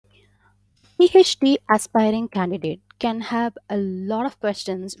PhD aspiring candidate can have a lot of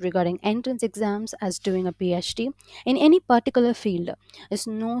questions regarding entrance exams as doing a PhD in any particular field is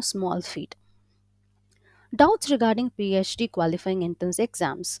no small feat. Doubts regarding PhD qualifying entrance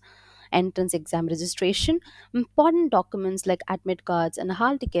exam registration, important documents like admit cards and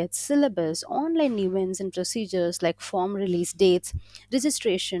hall tickets, syllabus, online events and procedures like form release dates,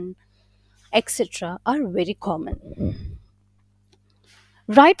 registration, etc. are very common.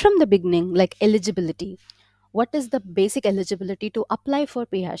 Right from the beginning, like eligibility, what is the basic eligibility to apply for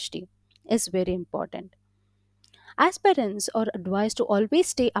PhD is very important. Aspirants are advised to always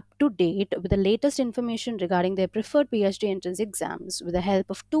stay up to date with the latest information regarding their preferred PhD entrance exams with the help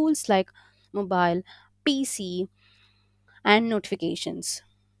of tools like mobile, PC, and notifications.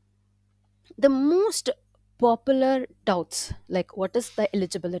 The most popular doubts, like what is the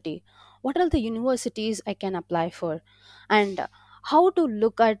eligibility, what are the universities I can apply for, and how to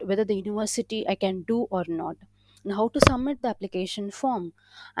look at whether the university I can do or not, and how to submit the application form,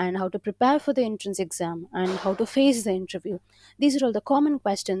 and how to prepare for the entrance exam, and how to face the interview. These are all the common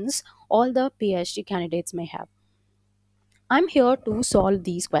questions all the PhD candidates may have. I'm here to solve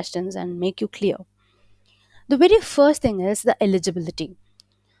these questions and make you clear. The very first thing is the eligibility.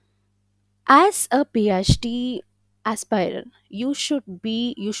 As a PhD aspirant, you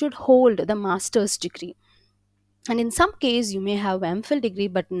should hold the master's degree, and in some case you may have MPhil degree,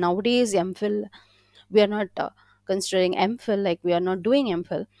 but nowadays MPhil, we are not considering MPhil, like we are not doing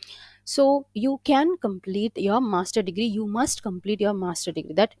MPhil. So you can complete your master degree, you must complete your master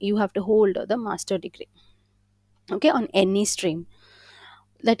degree, that you have to hold the master degree, okay, on any stream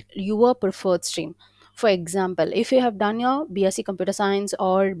that your preferred stream. For example, if you have done your BSc computer science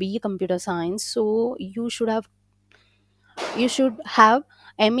or BE computer science, so you should have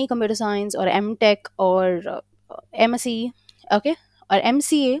ME computer science or MTech or MSc, okay, or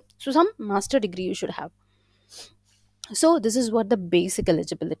MCA. So some master degree you should have. So this is what the basic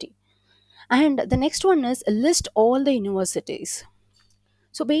eligibility. And the next one is list all the universities.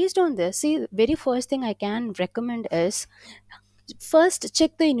 So based on this, see, the very first thing I can recommend is first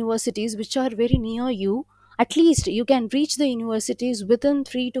check the universities which are very near you. At least you can reach the universities within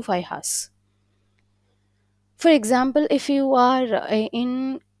 3 to 5 hours. For example, if you are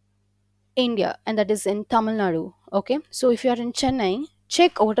in India, and that is in Tamil Nadu. Okay, so if you are in Chennai,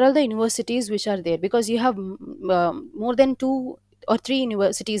 check what are the universities which are there, because you have more than two or three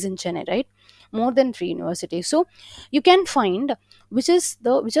universities in Chennai, right? More than three universities. So you can find which are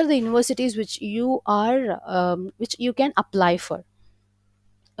the universities which you can apply for.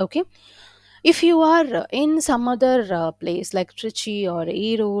 Okay, if you are in some other place like Trichy or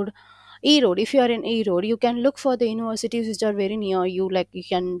Erode, if you are in Erode, you can look for the universities which are very near you. Like you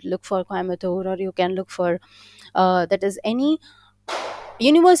can look for Coimbatore, or you can look for that is any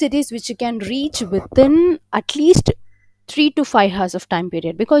universities which you can reach within at least 3 to 5 hours of time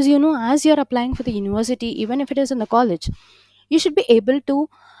period. Because as you're applying for the university, even if it is in the college, you should be able to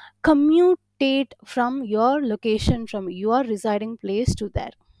commutate from your location, from your residing place to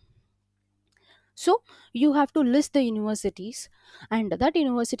there. So you have to list the universities, and that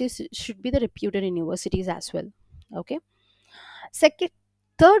universities should be the reputed universities as well. Okay. Second,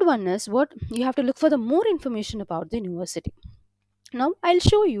 third one is what you have to look for the more information about the university. Now I'll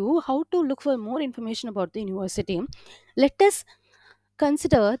show you how to look for more information about the university. Let us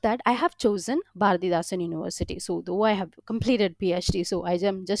consider that I have chosen Bharatidasan University. So though I have completed PhD, so I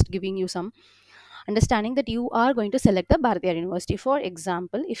am just giving you some understanding that you are going to select the Bharatiyar University. For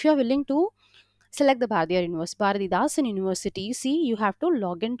example, if you are willing to select the Bharatiyar University, Bharatidasan University, see, you have to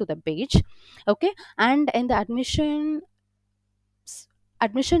log in to the page, okay, and in the admission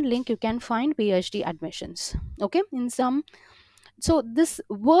link you can find PhD admissions, okay, in some. So this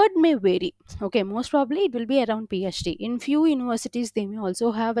word may vary, okay, most probably it will be around PhD. In few universities they may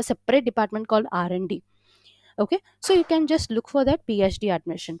also have a separate department called R&D. Okay, so you can just look for that PhD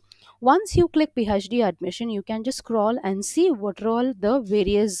admission. Once you click PhD admission, you can just scroll and see what are all the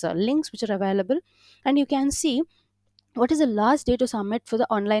various links which are available, and you can see what is the last day to submit for the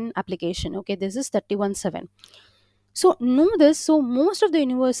online application. Okay, this is 31/7. So know this, so most of the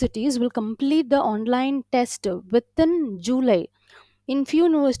universities will complete the online test within July. In few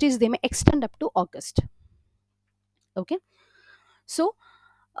universities they may extend up to August. Okay, so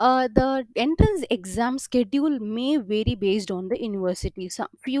the entrance exam schedule may vary based on the university. Some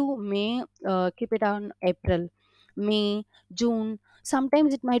few may keep it on April, May, June.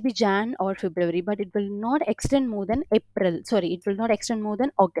 Sometimes it might be Jan or February, but it will not extend more than April. Sorry, it will not extend more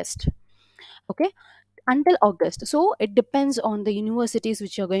than August. Okay, until August. So it depends on the universities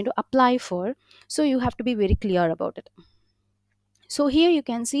which you're going to apply for. So you have to be very clear about it. So here you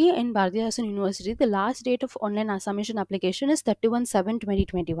can see in Bharathidasan University, the last date of online submission application is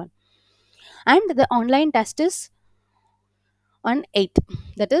 31/7/2021, and the online test is on 8th,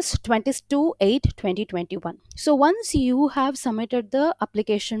 that is 22/8/2021. So once you have submitted the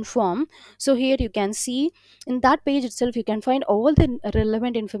application form, so here you can see in that page itself you can find all the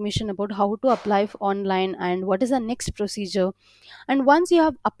relevant information about how to apply online and what is the next procedure. And once you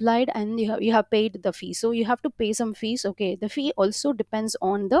have applied and you have paid the fee, so you have to pay some fees. Okay, the fee also depends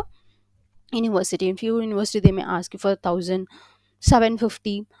on the university. In few university they may ask you for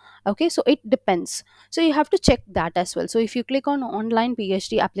 1,750. Okay, so it depends. So you have to check that as well. So if you click on online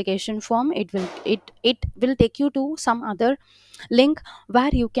PhD application form, it will take you to some other link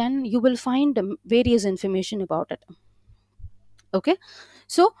where you will find various information about it. Okay,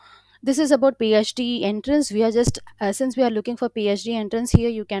 so this is about PhD entrance. We are just since we are looking for PhD entrance, here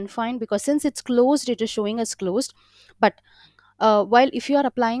you can find, because since it's closed, it is showing as closed. But while if you are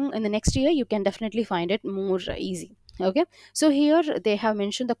applying in the next year, you can definitely find it more easy. Okay, so here they have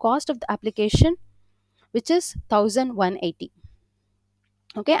mentioned the cost of the application, which is 1180.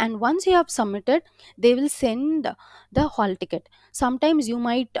 Okay, and once you have submitted, they will send the hall ticket. Sometimes you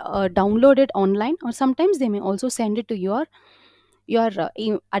might download it online, or sometimes they may also send it to your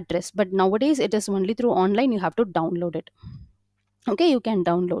address, but nowadays it is only through online. You have to download it. Okay, you can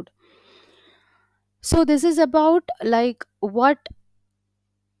download. So this is about like what,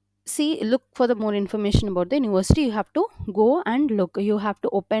 see, look for the more information about the university. You have to go and look, you have to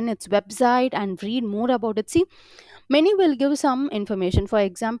open its website and read more about it. See, many will give some information. For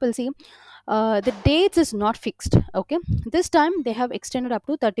example, see, the dates is not fixed. Okay, this time they have extended up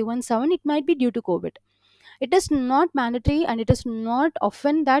to 31/7. It might be due to COVID. It is not mandatory, and it is not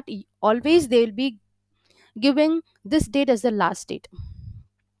often that always they will be giving this date as the last date.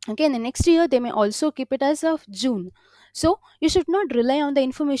 Okay, in the next year they may also keep it as of June. So you should not rely on the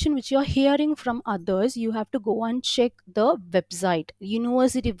information which you are hearing from others. You have to go and check the website,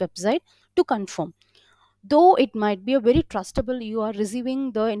 university website, to confirm. Though it might be a very trustable, you are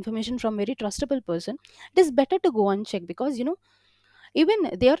receiving the information from very trustable person, it is better to go and check, because even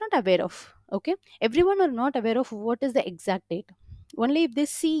they are not aware of. Okay, everyone are not aware of what is the exact date. Only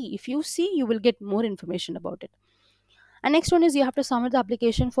if you see, you will get more information about it. And next one is you have to submit the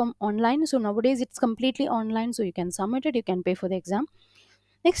application form online. So nowadays it's completely online, so you can submit it, you can pay for the exam.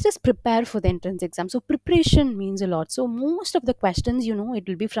 Next is prepare for the entrance exam. So preparation means a lot. So most of the questions, it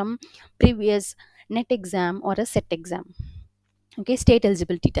will be from previous net exam or a set exam. Okay, state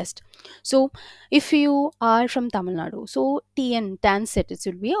eligibility test. So if you are from Tamil Nadu, so TN set it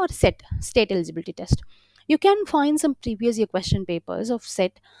will be, or set state eligibility test. You can find some previous year question papers of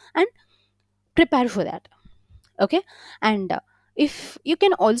set and prepare for that. Okay, and if you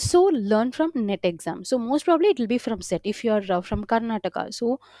can also learn from net exam, so most probably it will be from set. If you are from Karnataka,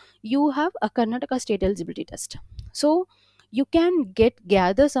 so you have a Karnataka state eligibility test, so you can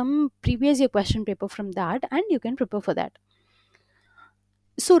gather some previous year question paper from that, and you can prepare for that.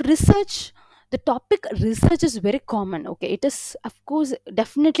 So research, the topic research is very common. Okay, it is, of course,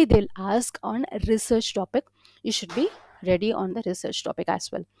 definitely they'll ask on a research topic. You should be ready on the research topic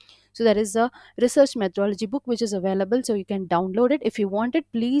as well. So there is a research methodology book which is available, so you can download it. If you want it,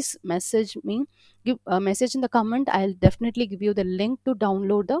 please message me, give a message in the comment. I'll definitely give you the link to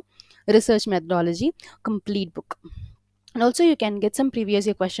download the research methodology complete book. And also you can get some previous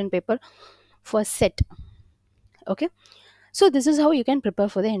year question paper for set. Okay, so this is how you can prepare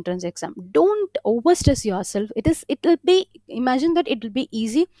for the entrance exam. Don't overstress yourself. It will be, imagine that it will be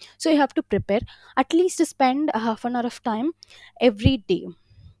easy. So you have to prepare, at least spend a half an hour of time every day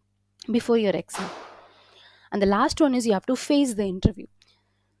before your exam. And the last one is you have to face the interview.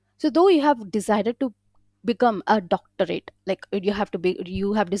 So though you have decided to become a doctorate, like you have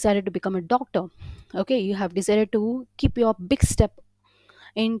decided to become a doctor. Okay, you have decided to keep your big step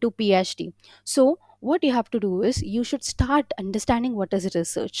into PhD. So what you have to do is you should start understanding what is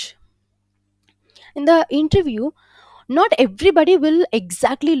research. In the interview, not everybody will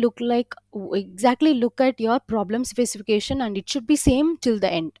exactly look at your problem specification, and it should be same till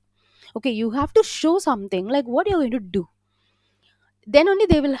the end. Okay, you have to show something like what you're going to do, then only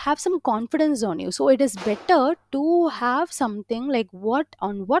they will have some confidence on you. So it is better to have something like what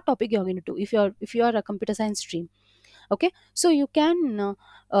topic you're going to do. If you're a computer science stream, okay, so you can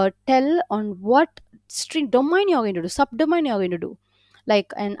tell on what stream domain you're going to do, subdomain you're going to do,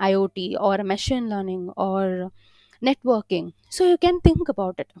 like an IoT or a machine learning or networking. So you can think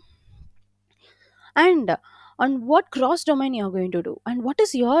about it, and on what cross domain you're going to do, and what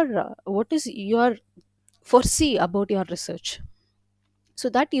is your foresee about your research, so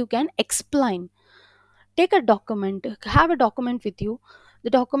that you can explain Take a document, have a document with you. The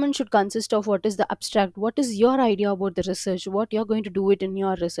document should consist of what is the abstract, what is your idea about the research, what you're going to do it in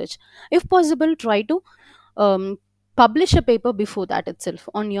your research. If possible, try to um, publish a paper before that itself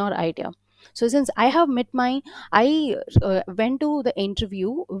on your idea. So since I have met my, I went to the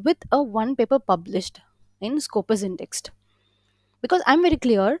interview with a one paper published in Scopus Indexed, because I'm very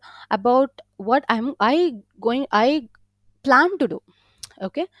clear about what I plan to do.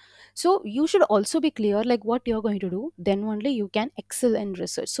 Okay, so you should also be clear like what you're going to do, then only you can excel in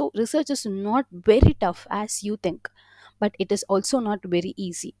research. So research is not very tough as you think, but it is also not very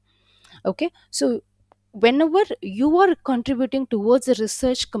easy. Okay, so whenever you are contributing towards the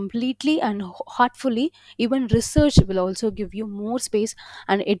research completely and heartfully, even research will also give you more space,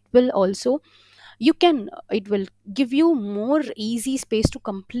 and it will also, you can, it will give you more easy space to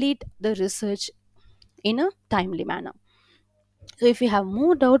complete the research in a timely manner. So if you have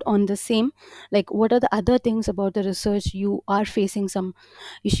more doubt on the same, like what are the other things about the research you are facing some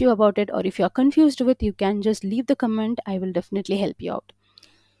issue about it, or if you are confused with, you can just leave the comment, I will definitely help you out.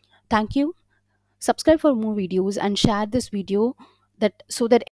 Thank you. Subscribe for more videos and share this video, that so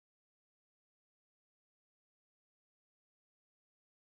that